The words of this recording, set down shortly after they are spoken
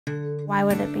Why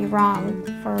would it be wrong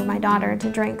for my daughter to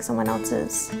drink someone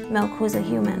else's milk who's a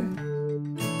human?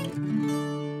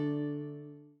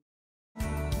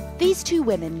 These two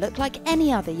women look like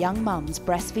any other young mums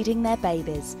breastfeeding their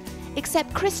babies,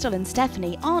 except Crystal and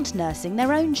Stephanie aren't nursing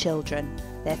their own children.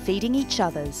 They're feeding each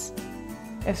other's.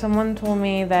 If someone told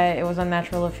me that it was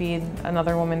unnatural to feed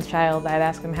another woman's child, I'd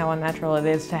ask them how unnatural it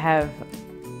is to have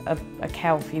a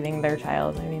cow feeding their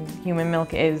child. I mean, human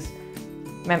milk is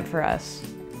meant for us.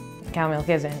 Cow milk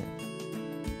isn't.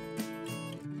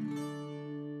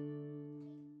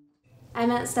 I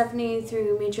met Stephanie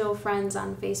through mutual friends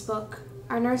on Facebook.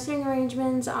 Our nursing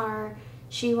arrangements are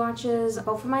she watches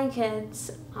both of my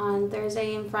kids on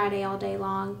Thursday and Friday all day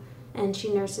long, and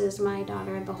she nurses my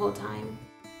daughter the whole time.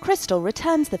 Crystal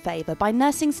returns the favour by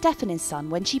nursing Stephanie's son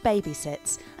when she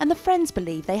babysits, and the friends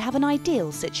believe they have an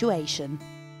ideal situation.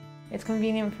 It's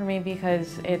convenient for me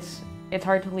because it's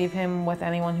hard to leave him with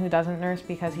anyone who doesn't nurse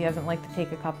because he doesn't like to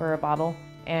take a cup or a bottle,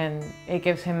 and it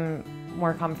gives him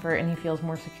more comfort and he feels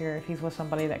more secure if he's with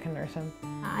somebody that can nurse him.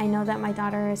 I know that my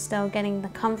daughter is still getting the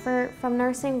comfort from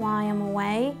nursing while I am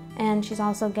away, and she's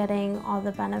also getting all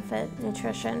the benefit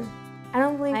nutrition. I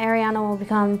don't believe Ariana will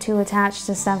become too attached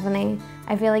to Stephanie.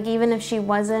 I feel like even if she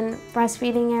wasn't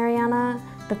breastfeeding Ariana,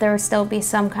 that there would still be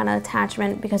some kind of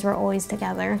attachment because we're always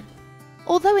together.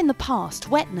 Although in the past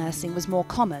wet nursing was more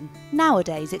common,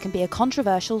 nowadays it can be a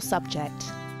controversial subject.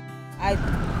 I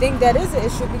think that is an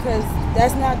issue because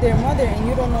that's not their mother and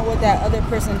you don't know what that other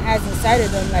person has inside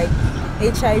of them, like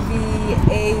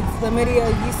HIV, AIDS,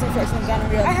 chlamydia, yeast infection,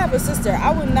 gonorrhea. I have a sister.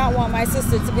 I would not want my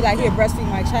sister to be like, here, breastfeed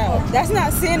my child. That's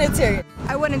not sanitary.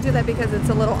 I wouldn't do that because it's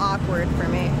a little awkward for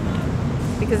me,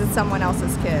 because it's someone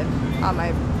else's kid on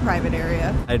my private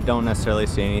area. I don't necessarily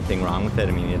see anything wrong with it.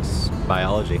 I mean, it's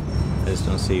biology. I just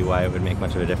don't see why it would make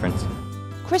much of a difference.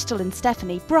 Crystal and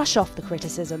Stephanie brush off the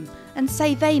criticism and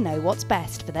say they know what's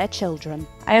best for their children.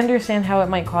 I understand how it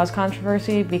might cause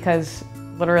controversy because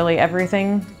literally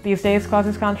everything these days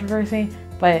causes controversy,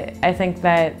 but I think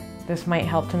that this might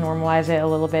help to normalize it a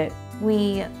little bit.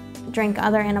 We drink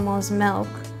other animals' milk,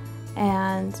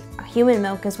 and human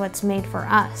milk is what's made for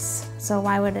us. So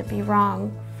why would it be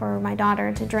wrong for my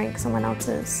daughter to drink someone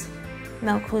else's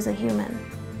milk who's a human?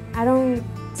 I don't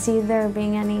see there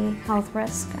being any health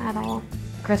risk at all.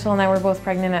 Crystal and I were both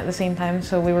pregnant at the same time,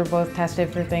 so we were both tested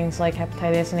for things like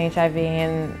hepatitis and HIV,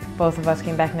 and both of us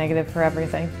came back negative for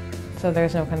everything. So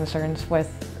there's no concerns with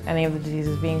any of the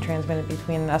diseases being transmitted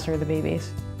between us or the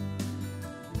babies.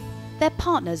 Their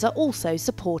partners are also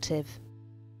supportive.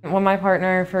 When my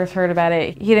partner first heard about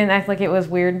it, he didn't act like it was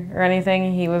weird or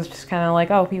anything. He was just kind of like,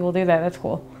 oh, people do that, that's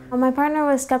cool. My partner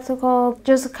was skeptical,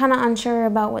 just kind of unsure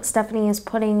about what Stephanie is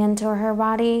putting into her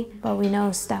body, but we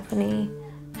know Stephanie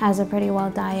has a pretty well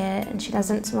diet and she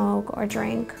doesn't smoke or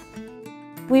drink.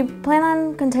 We plan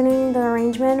on continuing the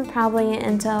arrangement probably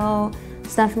until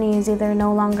Stephanie is either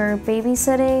no longer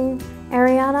babysitting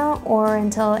Ariana or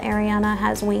until Ariana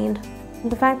has weaned.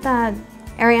 The fact that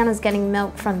Ariana's getting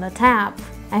milk from the tap,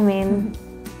 I mean,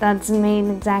 that's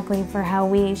made exactly for how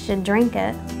we should drink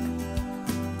it.